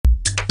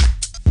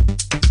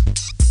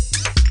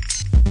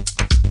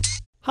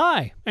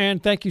Hi,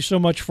 and thank you so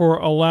much for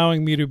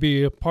allowing me to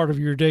be a part of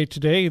your day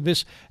today.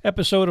 This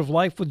episode of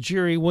Life with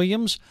Jerry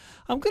Williams,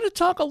 I'm going to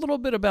talk a little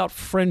bit about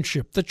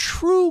friendship, the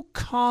true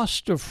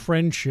cost of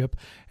friendship.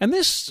 And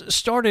this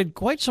started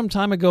quite some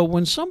time ago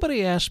when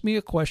somebody asked me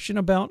a question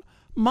about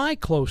my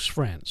close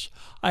friends.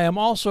 I am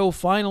also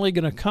finally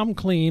going to come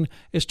clean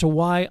as to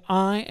why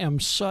I am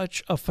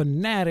such a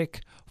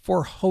fanatic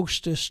for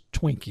Hostess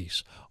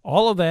Twinkies.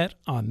 All of that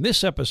on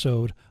this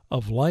episode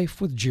of Life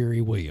with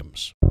Jerry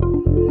Williams.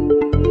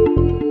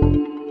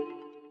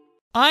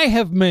 I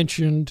have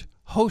mentioned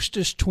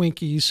Hostess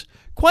Twinkies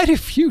quite a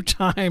few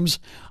times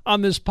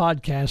on this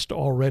podcast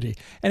already.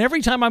 And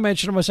every time I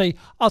mention them, I say,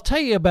 I'll tell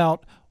you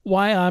about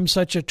why I'm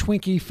such a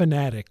Twinkie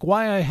fanatic,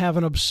 why I have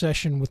an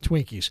obsession with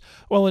Twinkies.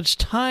 Well, it's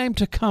time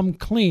to come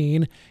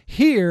clean.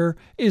 Here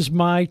is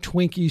my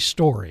Twinkie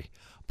story.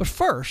 But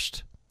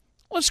first,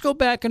 let's go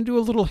back and do a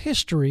little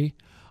history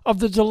of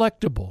the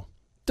delectable,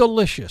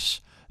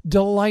 delicious,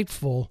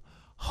 delightful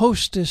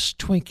Hostess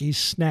Twinkies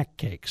snack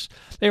cakes.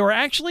 They were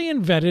actually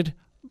invented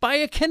by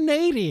a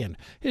Canadian.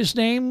 His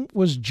name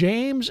was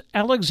James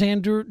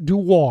Alexander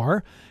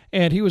Dewar,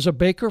 and he was a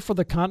baker for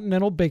the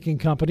Continental Baking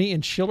Company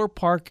in Schiller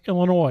Park,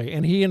 Illinois,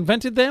 and he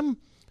invented them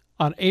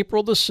on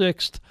April the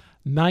 6th,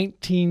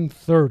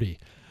 1930.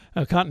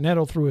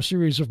 Continental, through a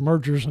series of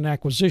mergers and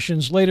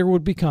acquisitions, later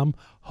would become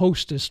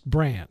Hostess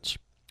Brands.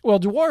 Well,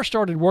 Dewar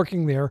started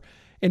working there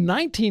in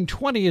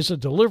 1920 as a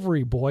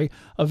delivery boy,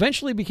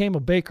 eventually became a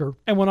baker,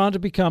 and went on to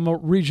become a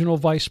regional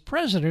vice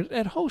president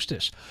at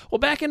Hostess. Well,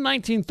 back in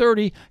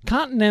 1930,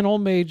 Continental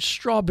made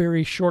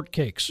strawberry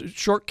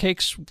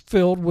shortcakes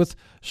filled with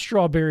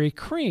strawberry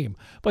cream,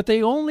 but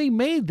they only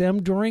made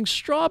them during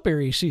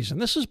strawberry season.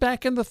 This is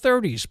back in the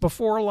 30s,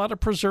 before a lot of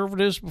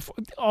preservatives, before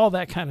all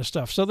that kind of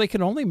stuff. So they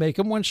could only make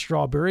them when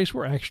strawberries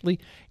were actually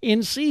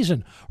in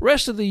season.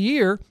 Rest of the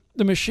year,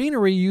 the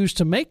machinery used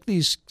to make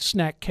these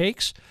snack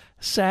cakes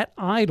sat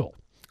idle.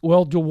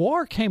 Well,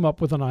 Dewar came up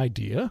with an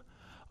idea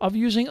of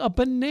using a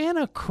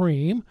banana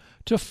cream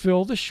to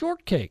fill the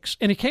shortcakes.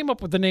 And he came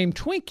up with the name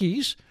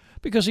Twinkies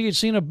because he had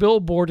seen a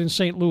billboard in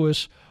St.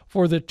 Louis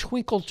for the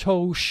Twinkle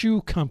Toe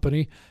Shoe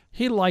Company.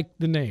 He liked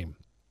the name.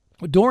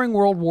 During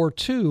World War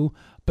II,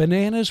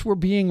 bananas were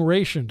being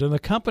rationed, and the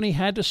company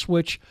had to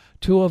switch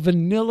to a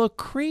vanilla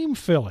cream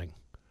filling.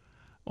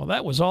 Well,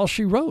 that was all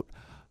she wrote.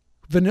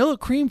 Vanilla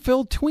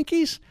cream-filled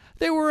Twinkies?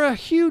 They were a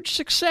huge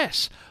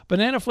success.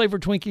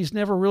 Banana-flavored Twinkies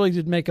never really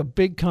did make a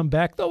big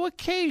comeback, though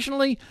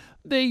occasionally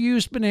they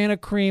used banana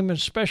cream in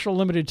special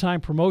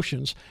limited-time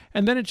promotions.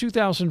 And then in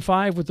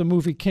 2005, with the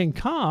movie King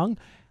Kong,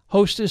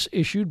 Hostess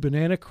issued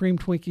banana cream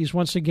Twinkies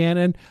once again,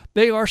 and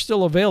they are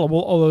still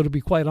available, although to be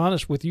quite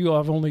honest with you,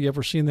 I've only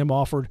ever seen them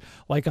offered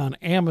like on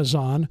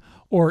Amazon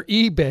or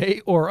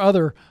eBay or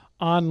other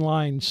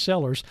online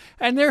sellers.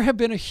 And there have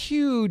been a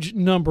huge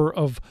number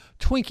of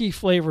Twinkie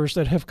flavors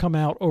that have come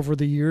out over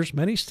the years,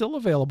 many still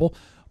available,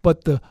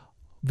 but the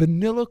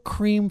vanilla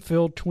cream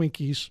filled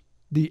Twinkies,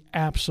 the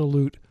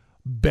absolute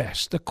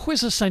best, the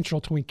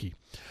quintessential Twinkie.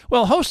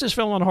 Well, Hostess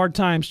fell on hard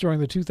times during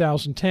the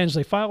 2010s.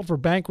 They filed for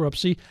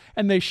bankruptcy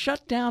and they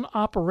shut down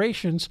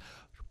operations.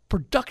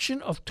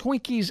 Production of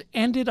Twinkies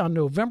ended on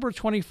November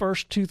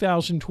 21st,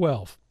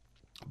 2012.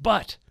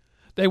 But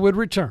they would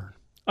return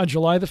on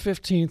July the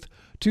 15th,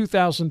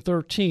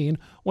 2013,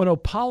 when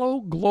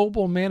Apollo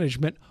Global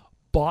Management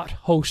bought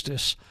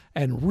Hostess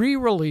and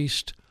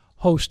re-released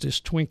Hostess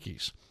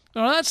Twinkies.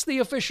 Now, that's the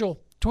official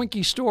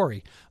Twinkie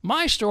story.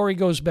 My story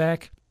goes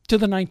back to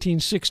the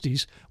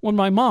 1960s when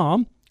my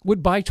mom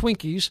would buy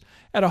Twinkies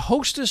at a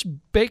Hostess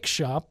bake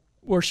shop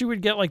where she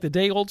would get like the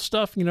day-old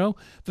stuff,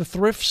 the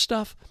thrift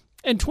stuff.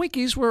 And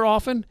Twinkies were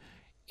often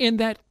in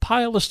that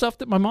pile of stuff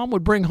that my mom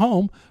would bring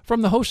home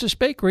from the Hostess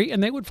bakery,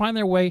 and they would find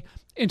their way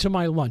into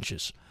my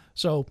lunches.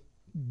 So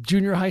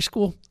junior high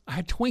school, I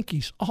had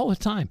Twinkies all the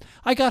time.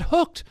 I got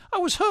hooked. I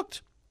was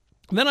hooked.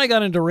 Then I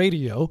got into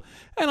radio,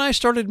 and I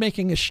started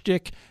making a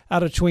shtick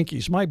out of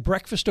Twinkies. My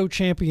Breakfast-O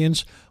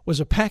Champions was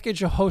a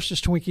package of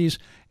Hostess Twinkies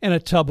and a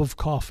tub of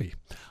coffee.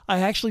 I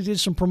actually did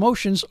some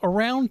promotions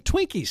around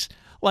Twinkies,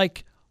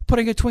 like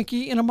putting a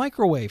Twinkie in a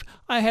microwave.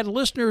 I had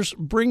listeners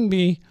bring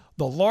me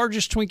the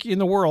largest Twinkie in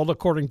the world,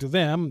 according to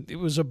them. It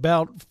was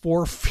about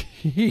 4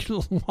 feet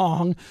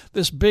long,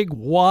 this big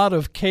wad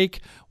of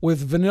cake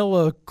with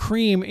vanilla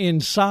cream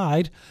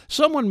inside.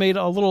 Someone made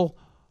a little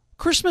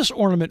Christmas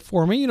ornament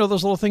for me.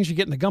 Those little things you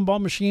get in the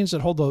gumball machines that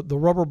hold the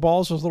rubber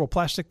balls, those little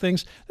plastic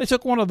things. They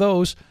took one of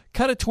those,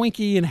 cut a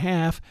Twinkie in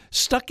half,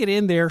 stuck it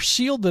in there,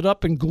 sealed it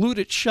up, and glued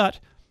it shut.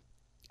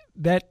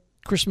 That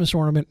Christmas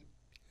ornament,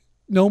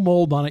 no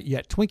mold on it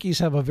yet. Twinkies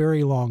have a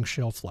very long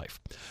shelf life.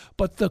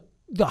 But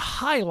the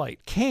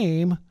highlight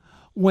came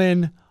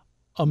when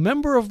a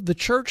member of the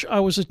church I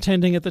was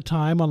attending at the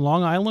time on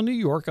Long Island, New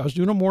York, I was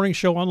doing a morning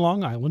show on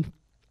Long Island,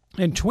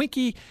 and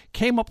Twinkie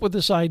came up with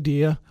this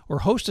idea, or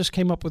Hostess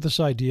came up with this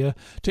idea,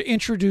 to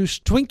introduce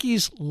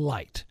Twinkies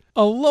Light,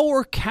 a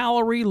lower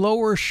calorie,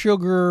 lower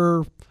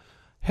sugar,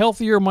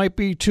 healthier might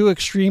be too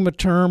extreme a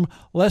term,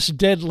 less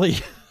deadly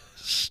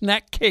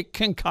snack cake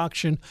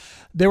concoction,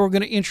 they were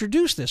going to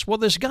introduce this. Well,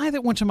 this guy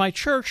that went to my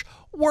church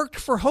worked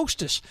for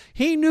Hostess.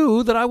 He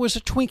knew that I was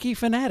a Twinkie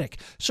fanatic,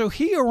 so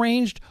he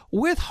arranged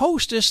with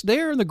Hostess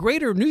there in the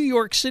greater New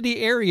York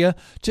City area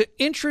to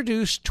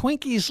introduce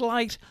Twinkies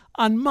Light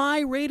on my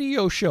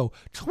radio show.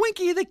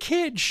 Twinkie the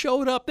Kid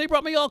showed up. They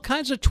brought me all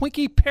kinds of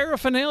Twinkie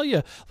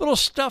paraphernalia, little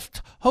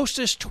stuffed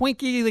Hostess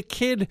Twinkie the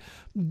Kid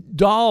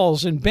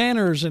dolls and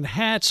banners and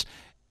hats,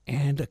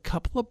 and a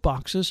couple of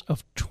boxes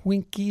of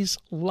Twinkies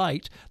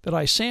Light that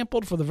I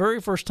sampled for the very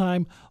first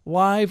time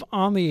live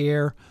on the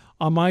air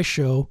on my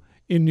show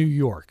in New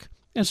York.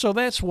 And so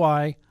that's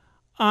why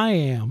I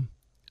am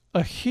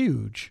a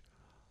huge,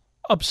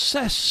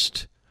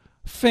 obsessed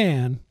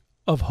fan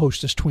of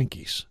Hostess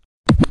Twinkies.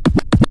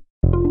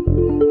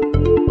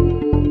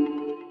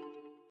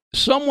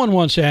 Someone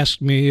once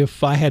asked me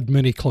if I had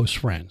many close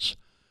friends.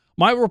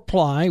 My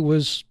reply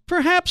was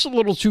perhaps a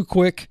little too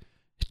quick,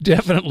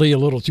 definitely a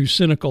little too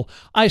cynical.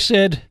 I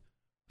said,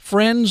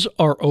 friends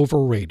are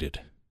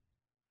overrated.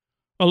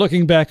 Well,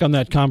 looking back on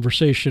that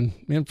conversation,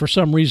 and for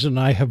some reason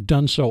I have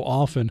done so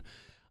often,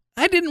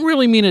 I didn't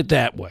really mean it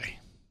that way.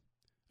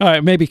 All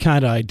right, maybe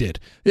kind of I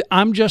did.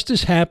 I'm just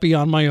as happy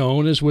on my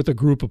own as with a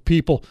group of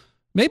people,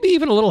 maybe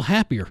even a little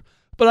happier.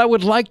 But I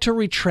would like to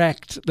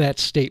retract that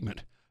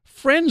statement.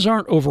 Friends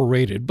aren't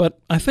overrated, but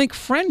I think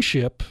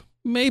friendship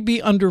may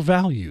be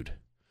undervalued.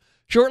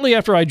 Shortly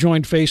after I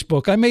joined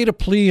Facebook, I made a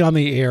plea on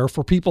the air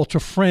for people to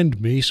friend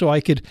me so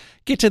I could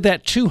get to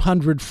that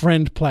 200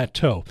 friend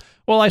plateau.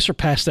 Well, I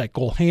surpassed that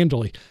goal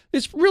handily.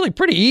 It's really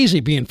pretty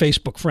easy being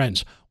Facebook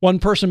friends. One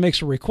person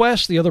makes a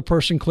request, the other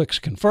person clicks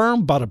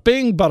confirm, bada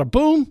bing, bada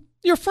boom,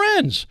 you're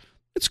friends.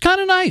 It's kind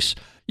of nice.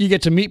 You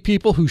get to meet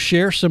people who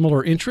share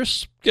similar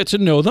interests, get to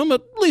know them,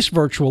 at least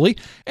virtually,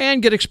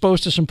 and get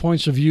exposed to some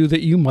points of view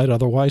that you might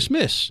otherwise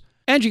miss.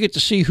 And you get to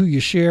see who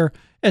you share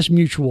as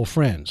mutual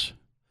friends.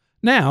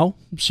 Now,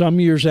 some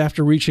years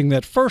after reaching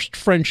that first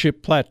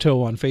friendship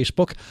plateau on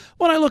Facebook,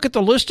 when I look at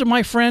the list of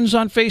my friends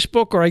on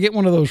Facebook or I get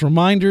one of those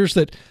reminders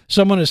that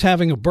someone is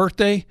having a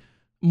birthday,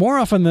 more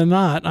often than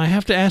not, I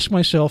have to ask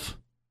myself,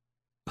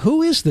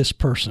 who is this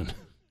person?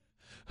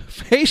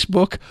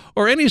 Facebook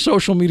or any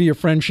social media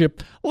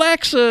friendship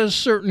lacks a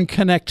certain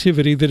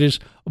connectivity that is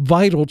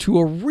vital to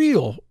a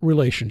real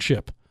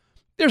relationship.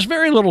 There's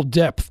very little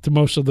depth to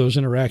most of those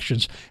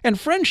interactions, and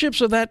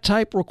friendships of that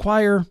type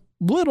require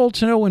little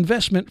to no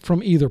investment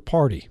from either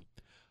party.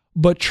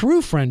 But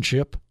true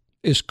friendship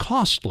is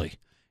costly,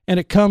 and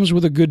it comes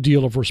with a good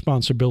deal of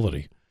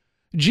responsibility.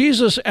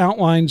 Jesus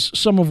outlines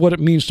some of what it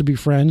means to be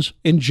friends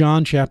in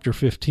John chapter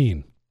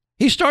 15.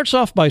 He starts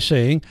off by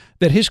saying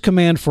that his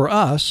command for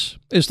us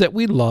is that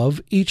we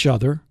love each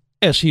other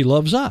as he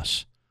loves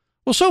us.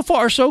 Well, so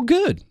far, so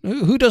good.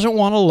 Who doesn't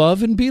want to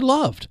love and be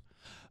loved?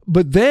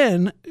 But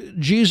then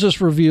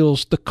Jesus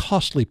reveals the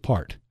costly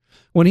part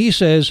when he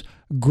says,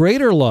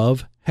 greater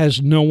love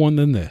has no one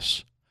than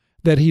this,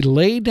 that he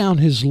laid down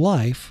his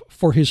life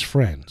for his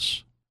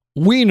friends.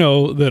 We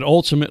know that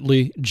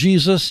ultimately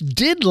Jesus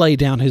did lay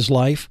down his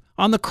life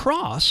on the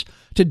cross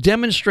to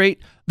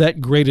demonstrate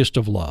that greatest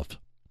of love.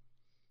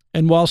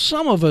 And while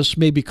some of us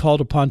may be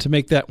called upon to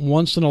make that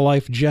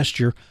once-in-a-life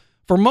gesture,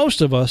 for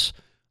most of us,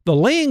 the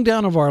laying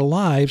down of our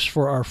lives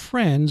for our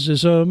friends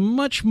is a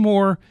much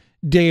more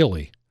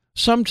daily,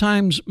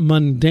 sometimes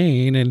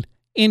mundane and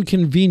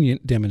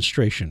inconvenient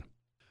demonstration.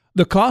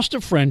 The cost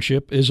of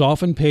friendship is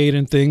often paid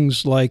in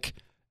things like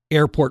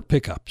airport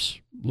pickups,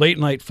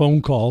 late-night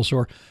phone calls,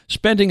 or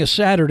spending a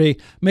Saturday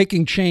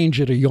making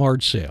change at a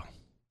yard sale.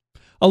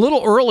 A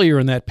little earlier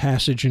in that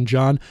passage in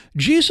John,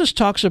 Jesus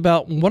talks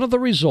about one of the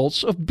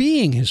results of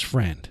being his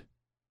friend,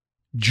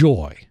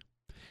 joy.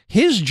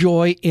 His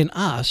joy in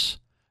us,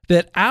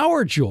 that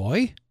our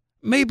joy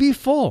may be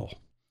full.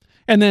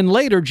 And then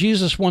later,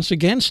 Jesus once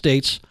again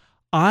states,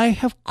 I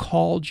have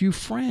called you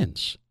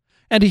friends.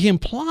 And he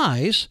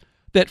implies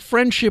that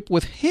friendship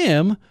with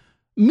him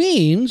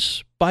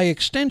means, by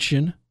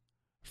extension,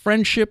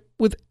 friendship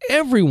with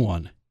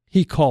everyone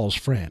he calls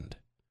friend.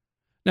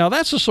 Now,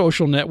 that's a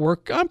social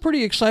network I'm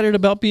pretty excited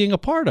about being a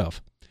part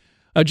of.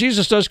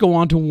 Jesus does go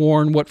on to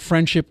warn what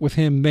friendship with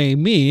him may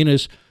mean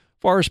as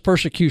far as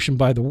persecution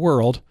by the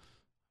world,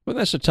 but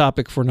that's a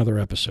topic for another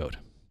episode.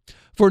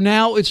 For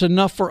now, it's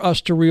enough for us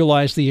to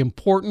realize the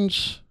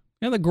importance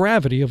and the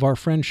gravity of our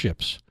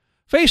friendships,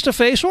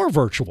 face-to-face or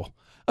virtual,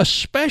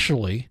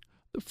 especially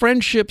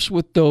friendships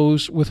with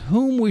those with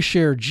whom we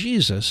share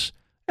Jesus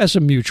as a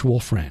mutual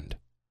friend.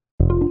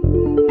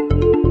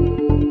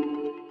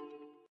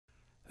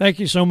 Thank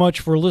you so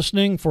much for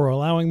listening, for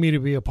allowing me to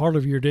be a part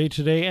of your day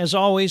today. As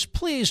always,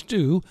 please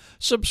do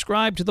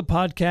subscribe to the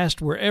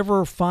podcast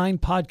wherever fine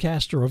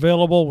podcasts are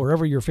available,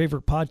 wherever your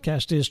favorite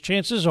podcast is.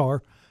 Chances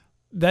are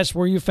that's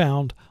where you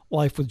found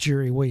Life with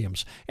Jerry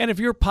Williams. And if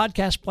your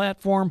podcast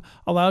platform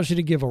allows you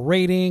to give a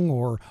rating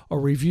or a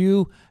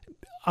review,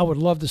 I would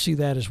love to see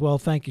that as well.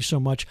 Thank you so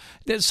much.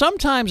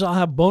 Sometimes I'll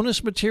have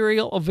bonus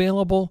material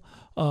available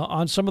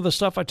on some of the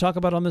stuff I talk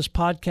about on this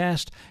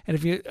podcast. And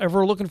if you're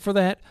ever looking for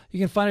that, you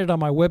can find it on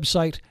my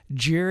website,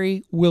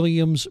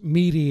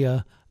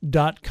 jerrywilliamsmedia.com.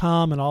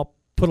 jerrywilliams.com, and I'll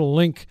put a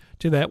link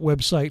to that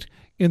website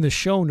in the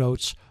show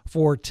notes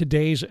for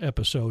today's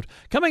episode.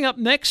 Coming up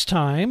next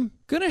time,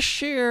 going to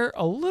share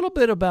a little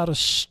bit about a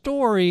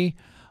story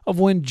of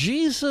when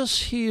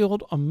Jesus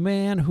healed a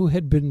man who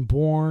had been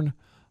born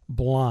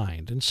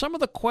blind, and some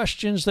of the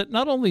questions that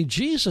not only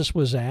Jesus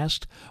was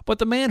asked, but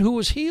the man who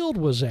was healed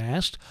was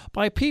asked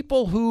by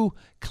people who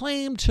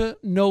claim to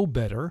know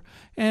better,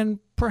 and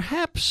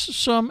perhaps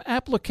some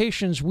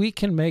applications we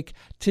can make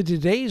to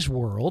today's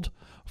world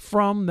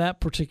from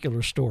that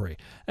particular story.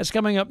 That's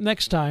coming up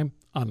next time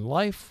on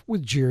Life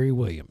with Jerry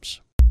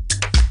Williams.